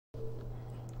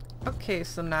Okay,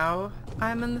 so now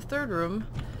I'm in the third room.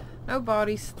 No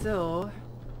body still,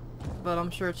 but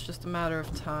I'm sure it's just a matter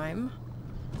of time.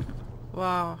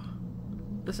 Wow.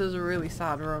 This is a really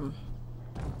sad room.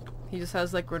 He just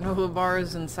has like granola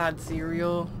bars and sad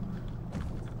cereal.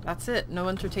 That's it. No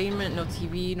entertainment, no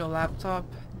TV, no laptop.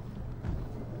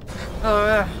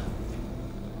 Oh,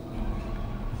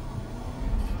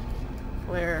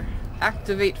 flare.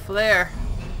 Activate flare.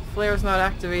 Flare's not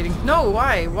activating. No,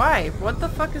 why? Why? What the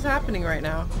fuck is happening right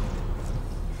now?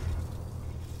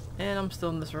 And I'm still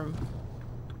in this room.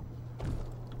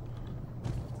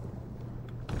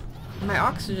 My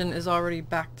oxygen is already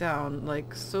back down,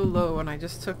 like so low, and I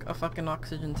just took a fucking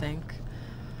oxygen tank.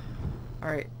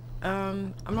 Alright,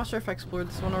 I'm not sure if I explored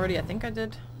this one already. I think I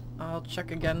did. I'll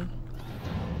check again.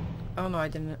 Oh no, I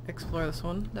didn't explore this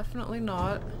one. Definitely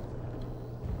not.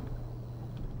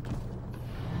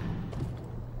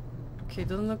 Okay,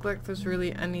 doesn't look like there's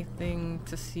really anything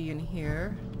to see in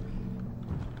here.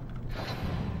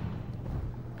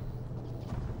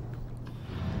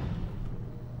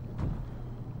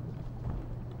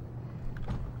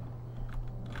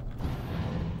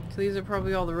 So these are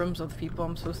probably all the rooms of the people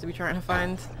I'm supposed to be trying to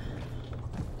find.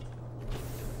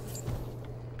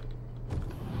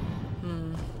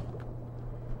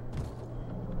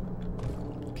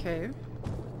 Okay.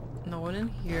 No one in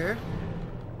here.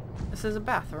 This is a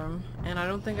bathroom, and I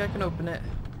don't think I can open it.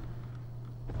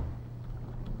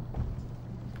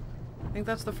 I think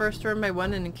that's the first room I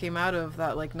went in and came out of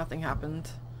that, like, nothing happened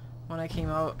when I came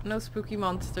out. No spooky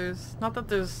monsters. Not that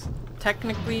there's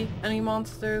technically any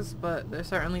monsters, but there's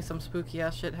certainly some spooky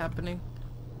ass shit happening.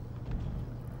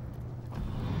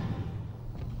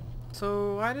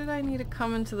 So why did I need to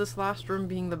come into this last room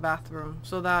being the bathroom?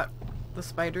 So that the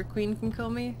spider queen can kill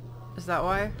me? Is that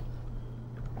why?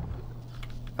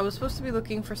 I was supposed to be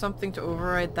looking for something to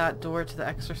override that door to the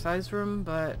exercise room,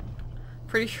 but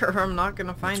pretty sure I'm not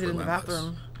gonna find it in the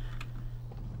bathroom.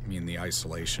 I mean, the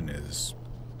isolation is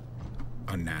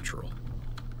unnatural.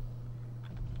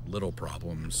 Little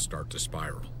problems start to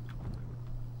spiral.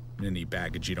 And any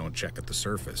baggage you don't check at the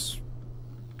surface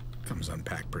comes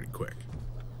unpacked pretty quick.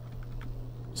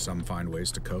 Some find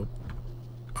ways to cope,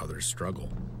 others struggle.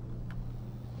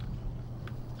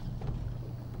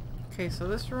 Okay, so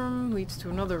this room leads to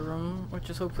another room, which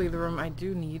is hopefully the room I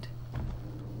do need.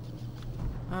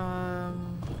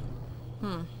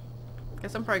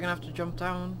 Guess I'm probably gonna have to jump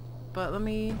down, but let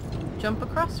me jump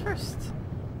across first.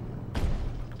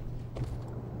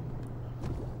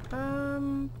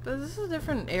 But this is a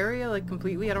different area, like,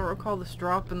 completely. I don't recall this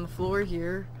drop in the floor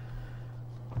here.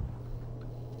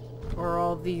 Or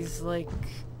all these, like,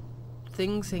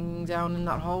 things hanging down in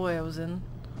that hallway I was in.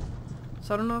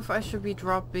 So I don't know if I should be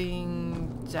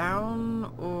dropping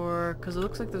down or... because it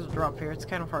looks like there's a drop here. It's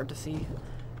kind of hard to see.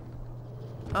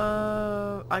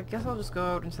 I guess I'll just go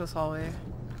out into this hallway.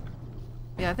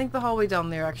 Yeah, I think the hallway down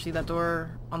there, actually, that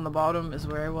door on the bottom is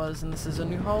where I was, and this is a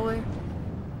new hallway.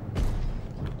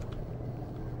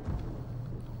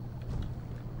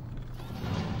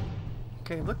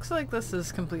 Okay, looks like this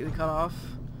is completely cut off.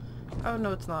 Oh,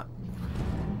 no, it's not.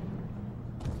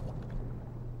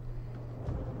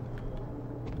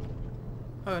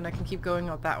 Oh, and I can keep going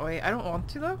out that way. I don't want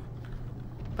to, though.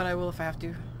 But I will if I have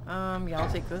to. Yeah,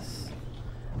 I'll take this.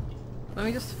 Let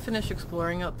me just finish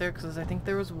exploring out there, because I think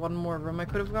there was one more room I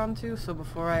could have gone to. So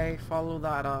before I follow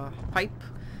that, pipe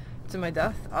to my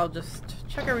death, I'll just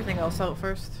check everything else out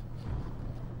first.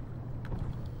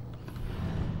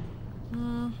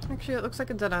 Actually, it looks like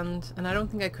a dead end, and I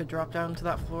don't think I could drop down to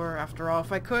that floor after all.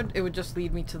 If I could, it would just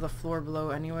lead me to the floor below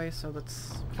anyway, so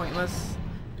that's pointless.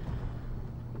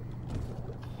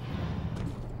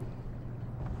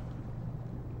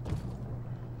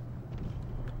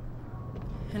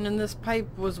 And then this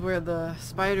pipe was where the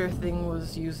spider thing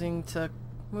was using to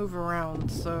move around,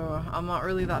 so I'm not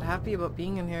really that happy about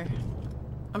being in here.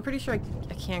 I'm pretty sure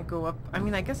I can't go up. I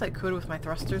mean, I guess I could with my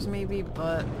thrusters maybe,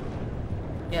 but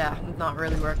yeah, not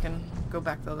really working. Go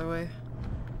back the other way.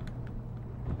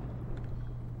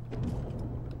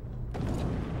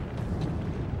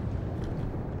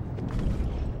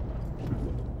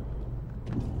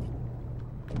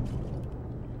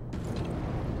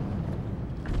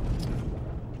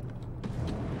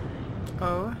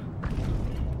 Oh.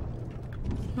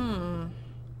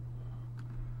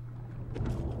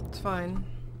 It's fine.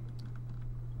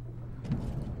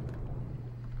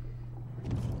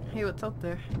 Hey, what's up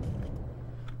there?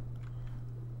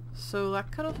 So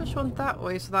that cuttlefish went that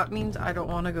way, so that means I don't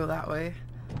want to go that way.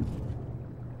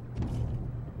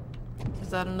 Is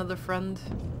that another friend?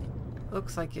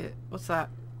 Looks like it. What's that?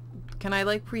 Can I,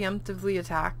 like, preemptively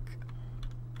attack?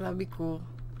 That'd be cool.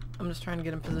 I'm just trying to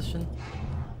get in position.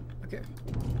 Okay.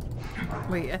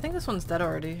 Wait, I think this one's dead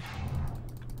already.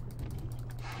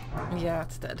 Yeah,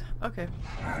 it's dead. Okay.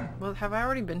 Well, have I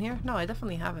already been here? No, I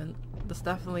definitely haven't. This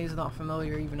definitely is not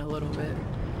familiar even a little bit.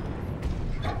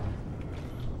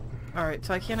 Alright,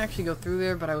 so I can't actually go through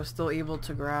there, but I was still able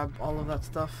to grab all of that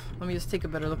stuff. Let me just take a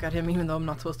better look at him, even though I'm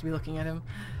not supposed to be looking at him.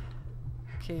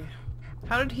 Okay.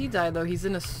 How did he die, though? He's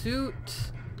in a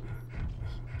suit.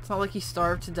 It's not like he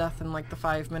starved to death in, like, the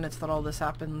 5 minutes that all this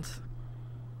happened.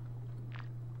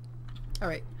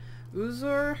 Alright.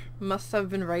 Uzor must have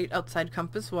been right outside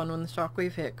Compass 1 when the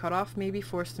shockwave hit. Cut off may be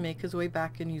forced to make his way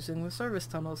back in using the service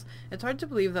tunnels. It's hard to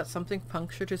believe that something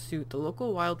punctured his suit. The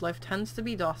local wildlife tends to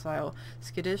be docile,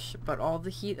 skittish, but all the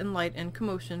heat and light and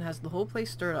commotion has the whole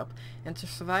place stirred up. And to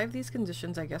survive these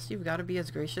conditions, I guess you've got to be as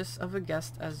gracious of a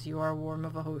guest as you are warm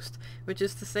of a host. Which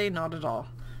is to say, not at all.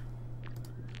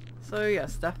 So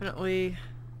yes, definitely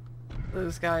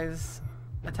those guys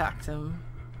attacked him.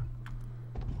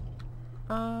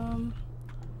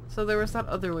 So there was that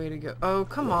other way to go. Oh,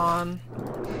 come on.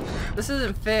 This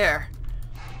isn't fair.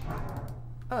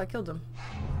 Oh, I killed him.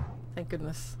 Thank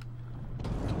goodness.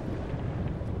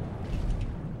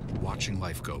 Watching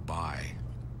life go by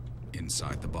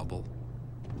inside the bubble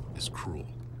is cruel.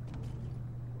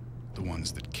 The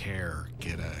ones that care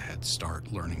get a head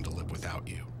start learning to live without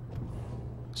you.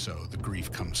 So the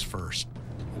grief comes first,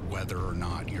 whether or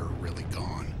not you're really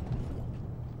gone.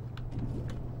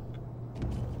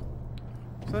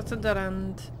 So that's a dead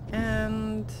end,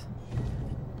 and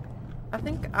I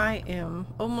think I am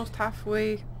almost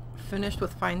halfway finished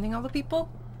with finding all the people.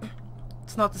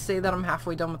 It's not to say that I'm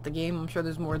halfway done with the game. I'm sure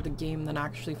there's more to the game than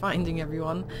actually finding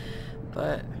everyone.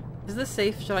 But is this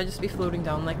safe? Should I just be floating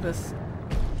down like this?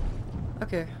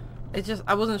 Okay.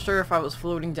 I wasn't sure if I was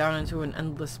floating down into an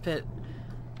endless pit.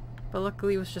 But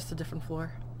luckily it was just a different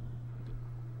floor.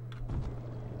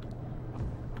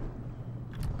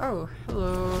 Oh,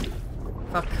 hello.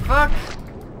 Fuck, fuck!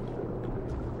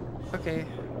 Okay.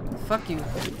 Fuck you.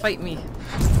 Fight me.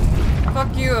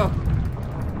 Fuck you!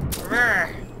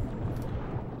 Rrr.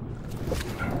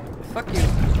 Fuck you.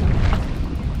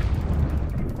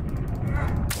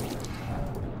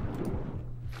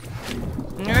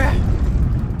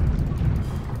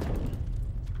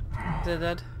 Is it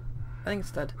dead? I think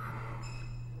it's dead.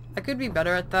 I could be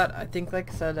better at that. I think, like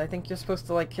I said, I think you're supposed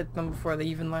to like hit them before they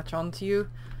even latch onto you.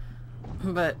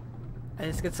 But I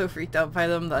just get so freaked out by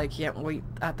them that I can't wait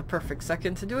at the perfect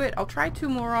second to do it. I'll try to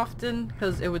more often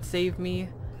because it would save me,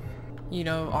 you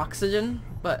know, oxygen.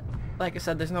 But like I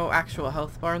said, there's no actual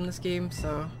health bar in this game,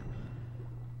 so...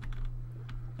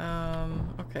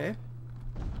 okay.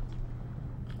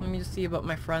 Let me just see about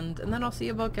my friend, and then I'll see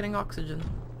about getting oxygen.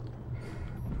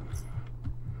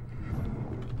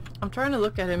 I'm trying to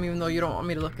look at him even though you don't want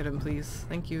me to look at him, please.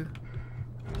 Thank you.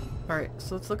 Alright,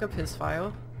 so let's look up his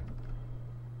file.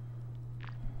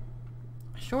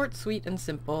 Short, sweet, and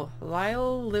simple.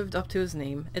 Lyle lived up to his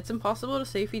name. It's impossible to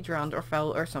say if he drowned or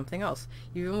fell or something else.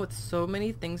 Even with so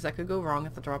many things that could go wrong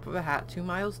at the drop of a hat 2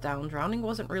 miles down, drowning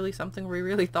wasn't really something we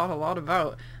really thought a lot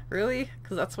about. Really?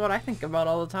 Because that's what I think about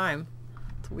all the time.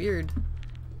 It's weird.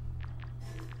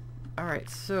 Alright,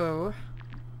 so...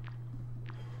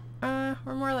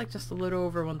 we're more like just a little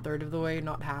over 1/3 of the way,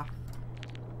 not half.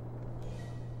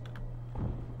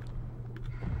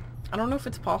 I don't know if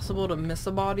it's possible to miss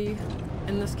a body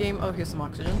in this game. Oh, here's some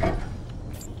oxygen.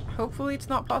 Hopefully it's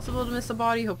not possible to miss a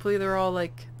body. Hopefully they're all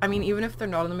like... I mean, even if they're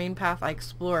not on the main path, I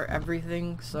explore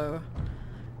everything, so...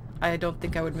 I don't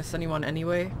think I would miss anyone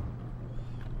anyway.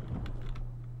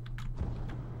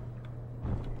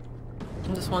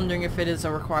 I'm just wondering if it is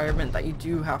a requirement that you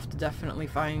do have to definitely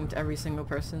find every single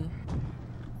person.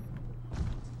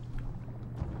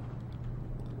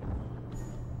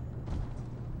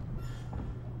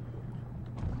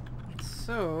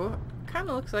 So, kind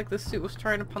of looks like this suit was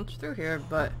trying to punch through here,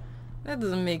 but that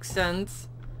doesn't make sense.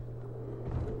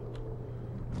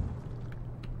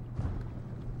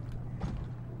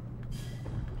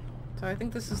 So I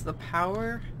think this is the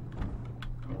power.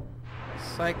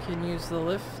 So I can use the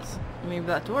lift. Maybe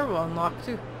that door will unlock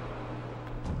too.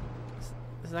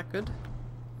 Is that good?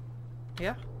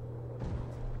 Yeah?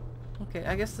 Okay,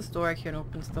 I guess this door I can't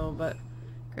open still, but...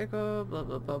 Critical, blah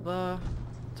blah blah blah.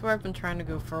 That's where I've been trying to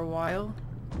go for a while.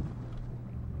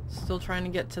 Still trying to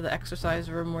get to the exercise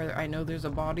room where I know there's a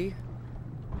body.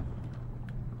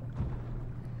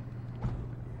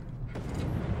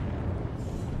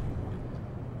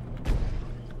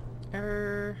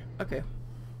 Okay.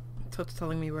 So it's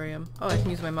telling me where I am. Oh, I can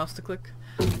use my mouse to click.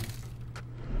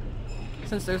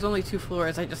 Since there's only 2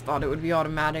 floors, I just thought it would be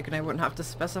automatic and I wouldn't have to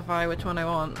specify which one I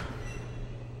want.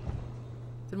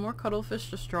 Did more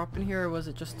cuttlefish just drop in here, or was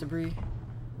it just debris?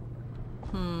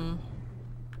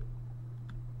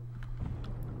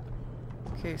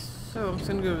 Okay, so I'm just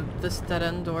gonna go to this dead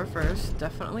end door first.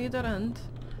 Definitely a dead end.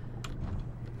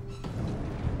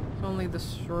 Only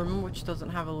this room, which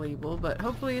doesn't have a label, but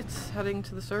hopefully it's heading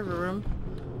to the server room.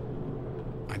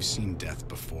 I've seen death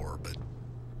before, but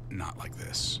not like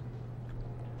this.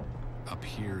 Up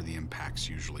here, the impact's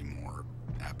usually more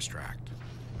abstract.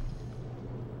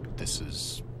 This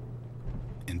is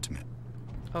intimate.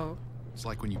 Oh. It's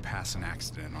like when you pass an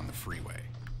accident on the freeway.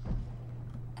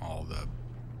 All the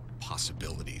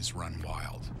possibilities run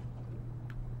wild.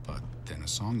 But then a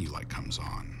song you like comes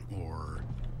on, or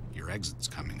your exit's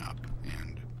coming up,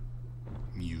 and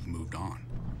you've moved on.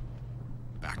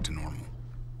 Back to normal.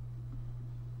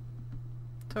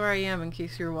 So where I am, in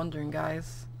case you're wondering,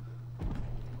 guys.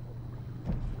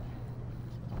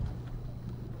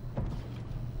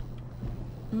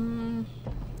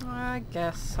 I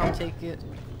guess I'll take it.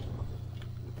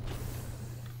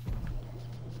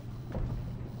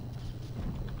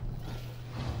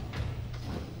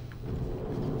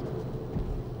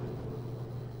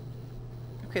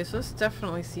 Okay, so this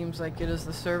definitely seems like it is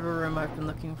the server room I've been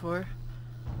looking for.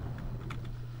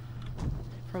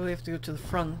 Probably have to go to the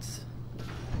front.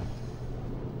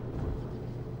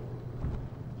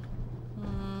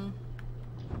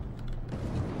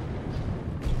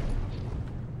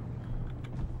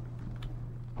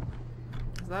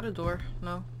 Is that a door?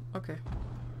 No? Okay.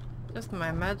 Just my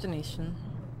imagination.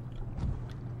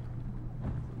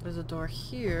 There's a door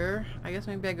here. I guess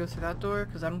maybe I go through that door,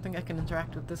 because I don't think I can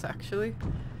interact with this actually.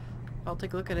 I'll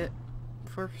take a look at it.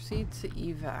 Proceed to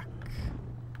evac.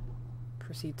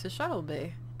 Proceed to shuttle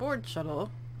bay. Board shuttle.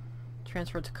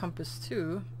 Transfer to compass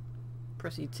 2.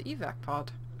 Proceed to evac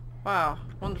pod. Wow,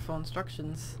 wonderful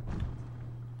instructions.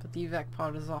 But the evac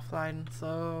pod is offline,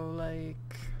 so like...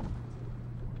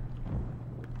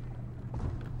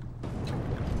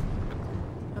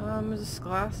 is this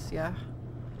glass? Yeah.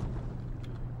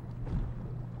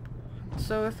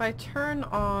 So if I turn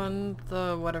on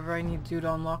the whatever I need to do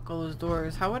to unlock all those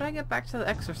doors, how would I get back to the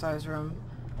exercise room?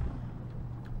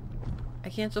 I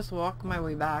can't just walk my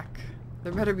way back.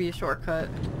 There better be a shortcut.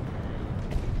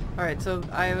 Alright, so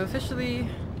I have officially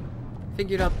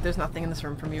figured out there's nothing in this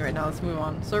room for me right now. Let's move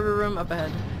on. Server room up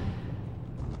ahead.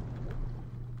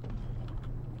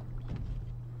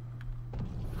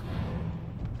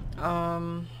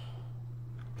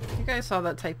 You guys saw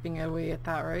that typing away at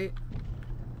that, right?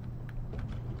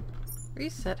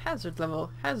 Reset hazard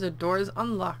level. Hazard doors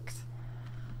unlocked.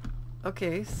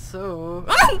 Okay, so...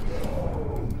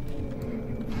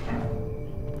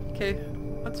 Okay,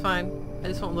 that's fine. I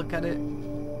just won't look at it.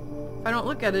 If I don't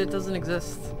look at it, it doesn't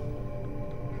exist.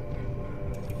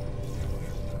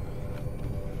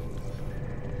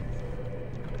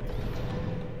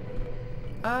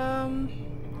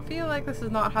 I feel like this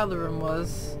is not how the room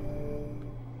was.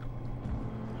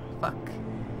 Fuck.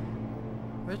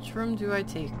 Which room do I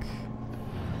take?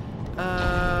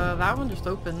 That one just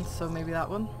opened, so maybe that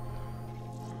one.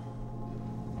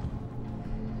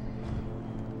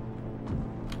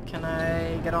 Can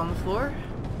I get on the floor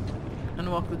and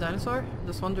walk the dinosaur?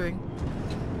 Just wondering.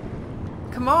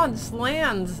 Come on, just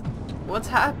land! What's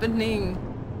happening?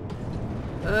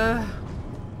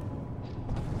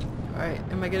 Alright,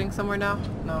 am I getting somewhere now?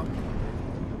 No.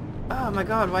 Oh my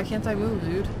god, why can't I move,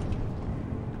 dude?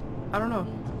 I don't know.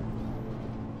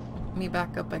 Let me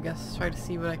back up, I guess. Try to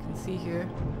see what I can see here.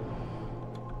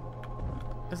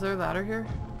 Is there a ladder here?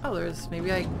 Oh, there is.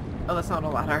 Maybe I... Oh, that's not a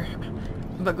ladder.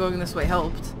 But going this way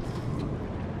helped.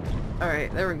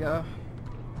 Alright, there we go.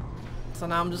 So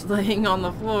now I'm just laying on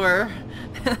the floor.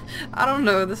 I don't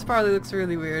know, this probably looks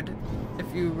really weird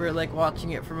if you were like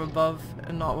watching it from above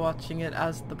and not watching it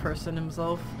as the person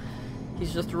himself.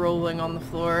 He's just rolling on the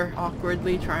floor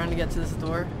awkwardly trying to get to this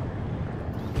door.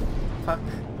 Fuck.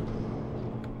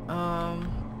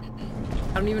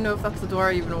 I don't even know if that's the door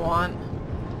I even want.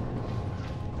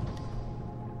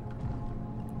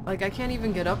 Like, I can't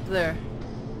even get up there.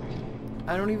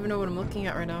 I don't even know what I'm looking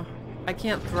at right now. I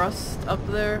can't thrust up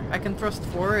there. I can thrust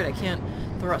forward. I can't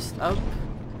thrust up.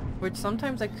 Which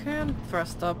sometimes I can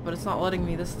thrust up, but it's not letting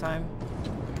me this time.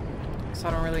 So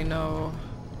I don't really know.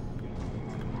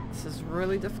 This is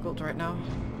really difficult right now.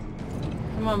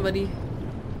 Come on, buddy.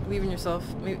 Believe in yourself.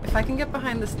 Maybe if I can get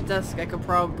behind this desk, I could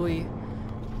probably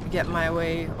get my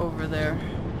way over there.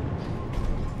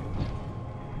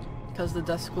 Because the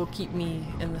desk will keep me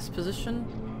in this position.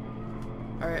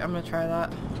 Alright, I'm gonna try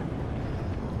that.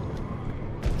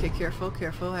 Okay, careful,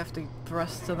 careful. I have to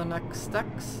thrust to the next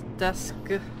desk.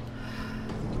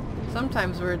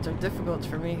 Sometimes words are difficult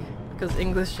for me. because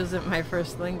English isn't my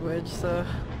first language, so...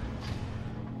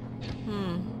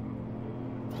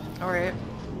 Alright.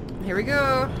 Here we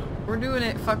go! We're doing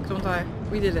it! Fuck, don't die.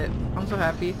 We did it. I'm so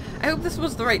happy. I hope this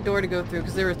was the right door to go through,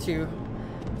 because there were two.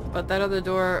 But that other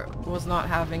door was not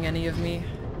having any of me.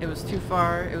 It was too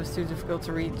far, it was too difficult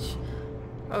to reach.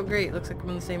 Oh great, looks like I'm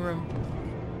in the same room.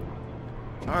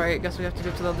 Alright, guess we have to go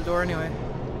to the other door anyway.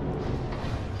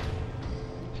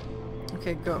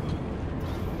 Okay, go.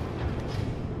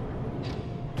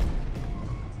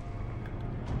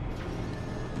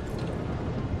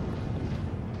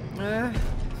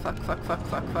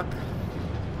 Fuck.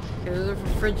 Okay, there's a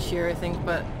fridge here, I think,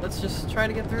 but let's just try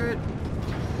to get through it.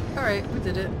 Alright, we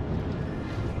did it.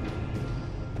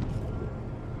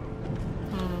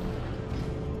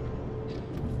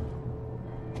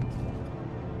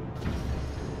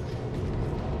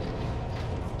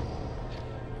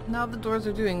 Now the doors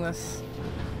are doing this.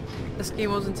 This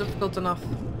game wasn't difficult enough.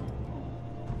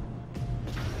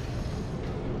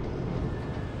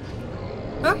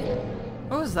 Huh?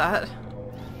 What was that?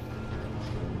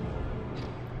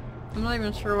 I'm not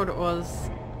even sure what it was.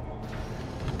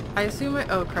 I assume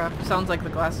oh crap, sounds like the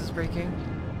glass is breaking.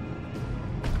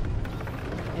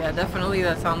 Yeah, definitely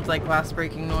that sounds like glass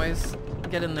breaking noise.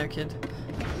 Get in there, kid.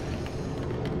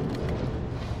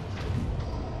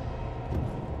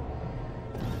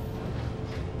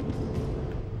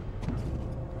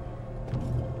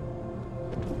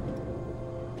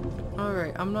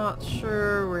 Alright, I'm not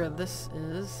sure where this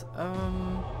is.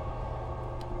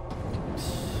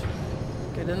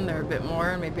 Get in there a bit more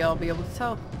and maybe I'll be able to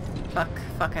tell. Fuck,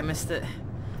 I missed it.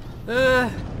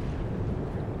 Ugh.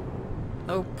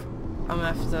 Nope. I'm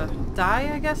gonna have to die,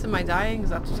 I guess? Am I dying?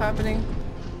 Is that what's happening?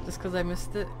 Just because I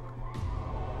missed it?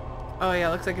 Oh yeah,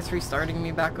 looks like it's restarting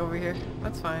me back over here.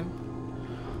 That's fine.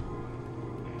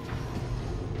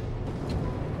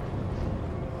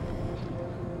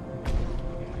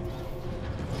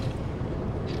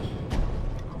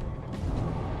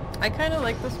 I kind of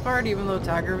like this part, even though it's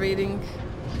aggravating.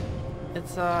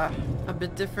 It's a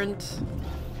bit different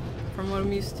from what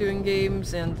I'm used to in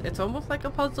games, and it's almost like a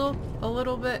puzzle, a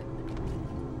little bit.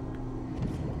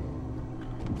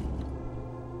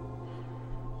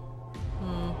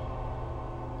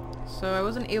 So I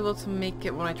wasn't able to make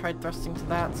it when I tried thrusting to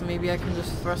that, so maybe I can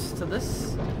just thrust to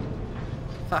this?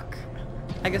 Fuck.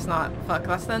 I guess not. Fuck,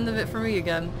 that's the end of it for me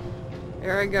again.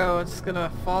 Here I go, it's gonna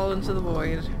fall into the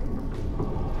void.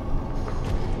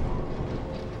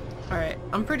 Alright,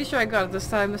 I'm pretty sure I got it this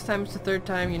time. This time it's the third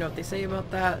time. You know what they say about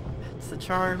that. It's the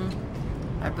charm.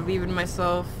 I believe in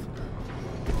myself.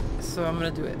 So I'm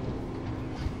gonna do it.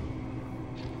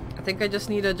 I think I just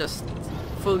need to just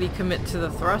fully commit to the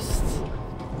thrust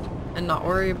and not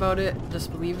worry about it.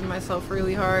 Just believe in myself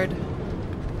really hard.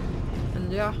 And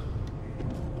yeah.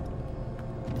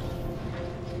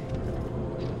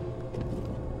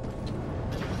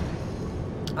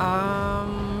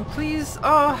 Please.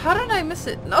 Oh, how did I miss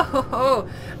it? No,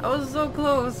 I was so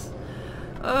close.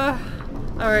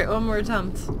 Alright, one more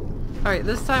attempt. Alright,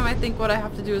 this time I think what I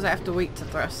have to do is I have to wait to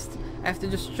thrust. I have to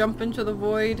just jump into the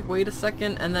void, wait a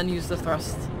second, and then use the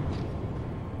thrust.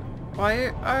 Why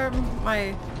are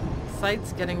my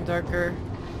sights getting darker?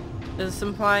 Is this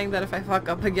implying that if I fuck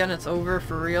up again it's over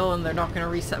for real and they're not gonna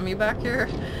reset me back here?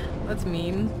 That's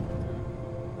mean.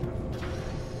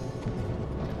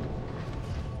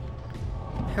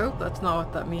 I hope that's not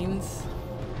what that means.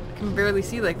 I can barely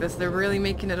see like this. They're really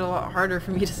making it a lot harder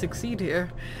for me to succeed here.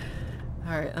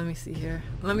 Alright, let me see here.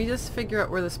 Let me just figure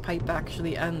out where this pipe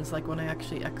actually ends, like when I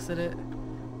actually exit it.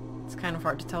 It's kind of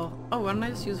hard to tell. Oh, why don't I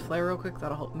just use a flare real quick?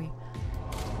 That'll help me.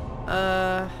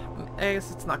 I guess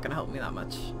it's not gonna help me that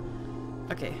much.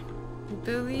 Okay.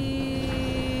 Believe...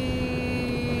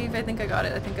 I think I got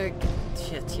it. I think I...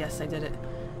 Shit, yes, I did it.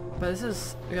 But this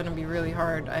is gonna be really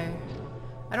hard.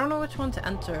 I don't know which one to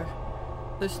enter.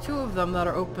 There's two of them that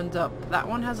are opened up. That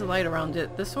one has a light around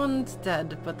it. This one's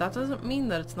dead, but that doesn't mean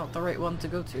that it's not the right one to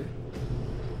go to.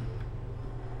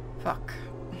 Fuck.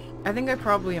 I think I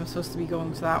probably am supposed to be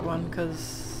going to that one,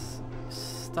 because...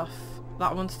 stuff.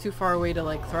 That one's too far away to,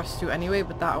 like, thrust to anyway,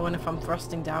 but that one, if I'm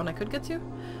thrusting down, I could get to.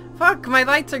 Fuck! My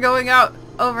lights are going out!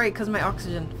 Oh, right, because my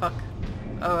oxygen. Fuck.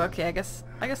 Oh, okay, I guess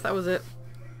that was it.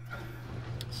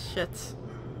 Shit.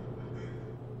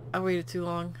 I waited too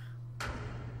long.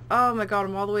 Oh my god,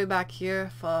 I'm all the way back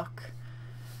here. Fuck.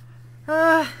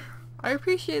 I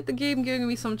appreciate the game giving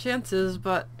me some chances,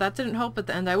 but that didn't help at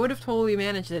the end. I would have totally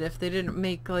managed it if they didn't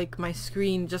make, like, my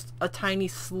screen just a tiny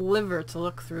sliver to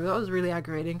look through. That was really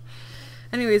aggravating.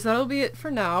 Anyways, that'll be it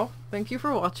for now. Thank you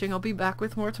for watching. I'll be back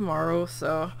with more tomorrow,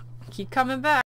 so keep coming back.